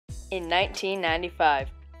In 1995,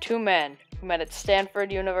 two men who met at Stanford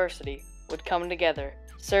University would come together,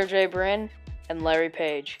 Sergey Brin and Larry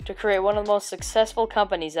Page, to create one of the most successful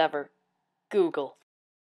companies ever, Google.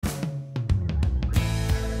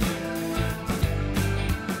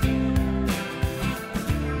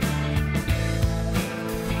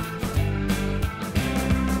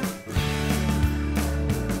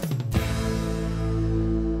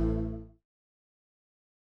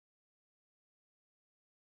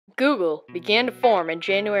 Google began to form in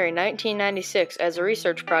January 1996 as a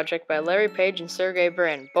research project by Larry Page and Sergey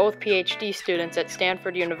Brin, both PhD students at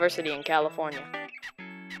Stanford University in California.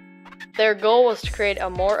 Their goal was to create a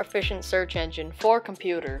more efficient search engine for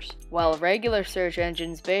computers. While regular search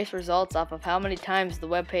engines base results off of how many times the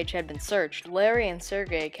web page had been searched, Larry and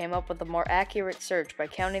Sergey came up with a more accurate search by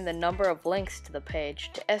counting the number of links to the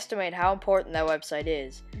page to estimate how important that website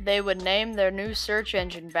is. They would name their new search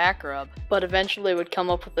engine Backrub, but eventually would come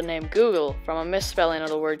up with the name Google from a misspelling of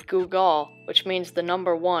the word Google, which means the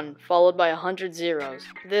number 1 followed by 100 zeros.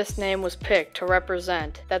 This name was picked to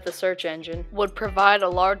represent that the search engine would provide a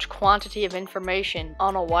large quantity of information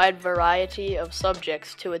on a wide variety of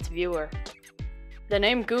subjects to its viewer. The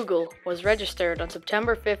name Google was registered on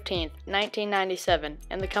September 15, 1997,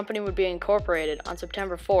 and the company would be incorporated on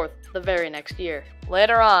September 4th, the very next year.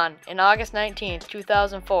 Later on, in August 19,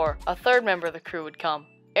 2004, a third member of the crew would come.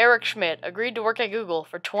 Eric Schmidt agreed to work at Google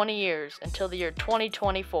for 20 years until the year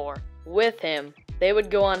 2024. With him, they would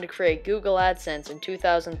go on to create Google AdSense in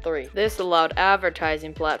 2003. This allowed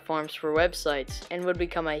advertising platforms for websites and would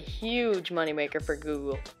become a huge moneymaker for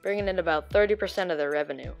Google, bringing in about 30% of their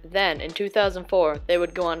revenue. Then, in 2004, they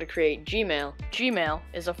would go on to create Gmail. Gmail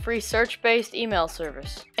is a free search-based email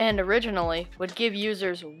service, and originally would give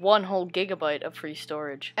users 1 whole gigabyte of free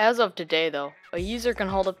storage. As of today, though, a user can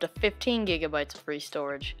hold up to 15 gigabytes of free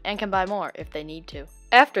storage, and can buy more if they need to.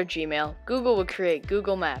 After Gmail, Google would create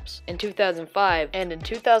Google Maps in 2005, and in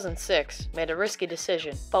 2006 made a risky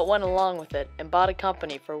decision, but went along with it and bought a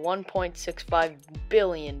company for $1.65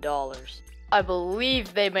 billion. I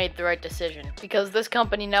believe they made the right decision, because this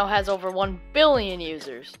company now has over 1 billion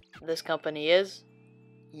users. This company is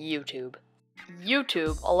YouTube.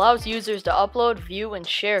 YouTube allows users to upload, view, and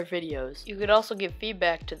share videos. You could also give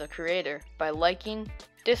feedback to the creator by liking,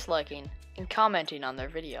 disliking, and commenting on their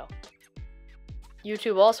video.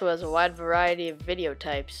 YouTube also has a wide variety of video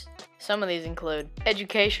types. Some of these include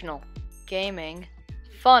educational, gaming,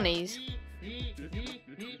 funnies,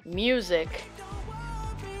 music,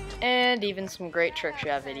 and even some great trick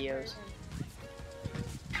shot videos.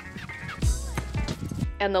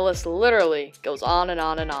 And the list literally goes on and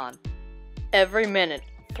on and on. Every minute,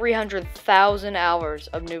 300,000 hours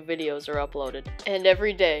of new videos are uploaded. And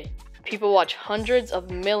every day, people watch hundreds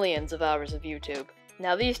of millions of hours of YouTube.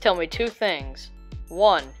 Now these tell me two things.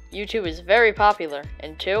 1. YouTube is very popular,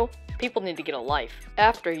 and 2. People need to get a life.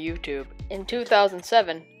 After YouTube, in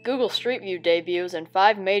 2007, Google Street View debuts in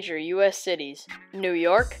 5 major US cities: New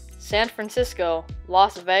York, San Francisco,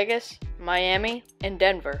 Las Vegas, Miami, and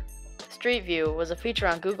Denver. Street View was a feature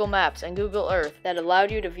on Google Maps and Google Earth that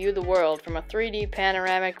allowed you to view the world from a 3D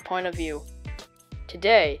panoramic point of view.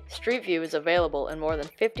 Today, Street View is available in more than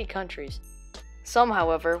 50 countries. Some,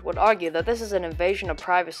 however, would argue that this is an invasion of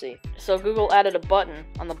privacy, so Google added a button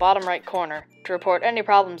on the bottom right corner to report any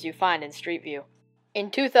problems you find in Street View. In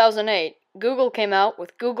 2008, Google came out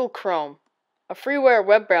with Google Chrome, a freeware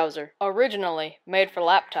web browser originally made for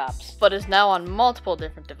laptops, but is now on multiple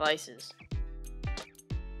different devices.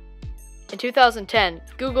 In 2010,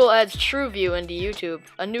 Google adds TrueView into YouTube,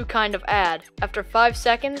 a new kind of ad. After 5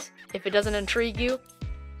 seconds, if it doesn't intrigue you,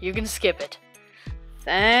 you can skip it.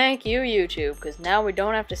 Thank you, YouTube, because now we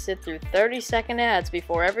don't have to sit through 30-second ads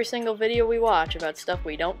before every single video we watch about stuff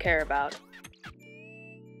we don't care about.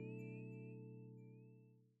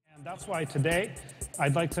 And that's why today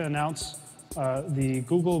I'd like to announce the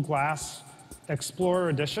Google Glass Explorer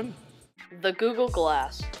Edition. The Google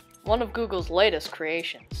Glass, one of Google's latest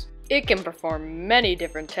creations. It can perform many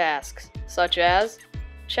different tasks, such as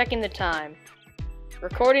checking the time,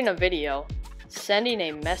 recording a video, sending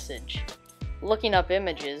a message, looking up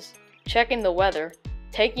images, checking the weather,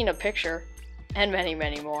 taking a picture, and many,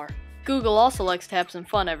 many more. Google also likes to have some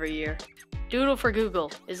fun every year. Doodle for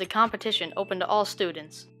Google is a competition open to all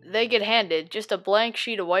students. They get handed just a blank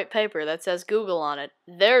sheet of white paper that says Google on it.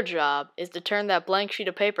 Their job is to turn that blank sheet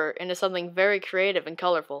of paper into something very creative and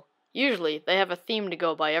colorful. Usually, they have a theme to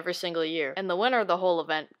go by every single year, and the winner of the whole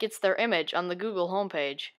event gets their image on the Google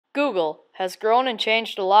homepage. Google has grown and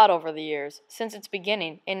changed a lot over the years, since its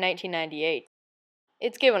beginning in 1998.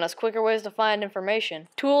 It's given us quicker ways to find information,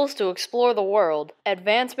 tools to explore the world,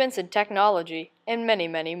 advancements in technology, and many,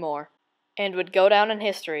 many more. And would go down in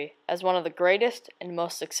history as one of the greatest and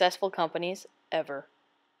most successful companies ever.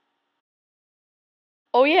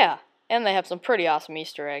 Oh yeah, and they have some pretty awesome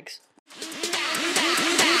Easter eggs.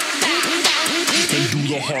 And do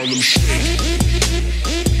the Harlem Shake.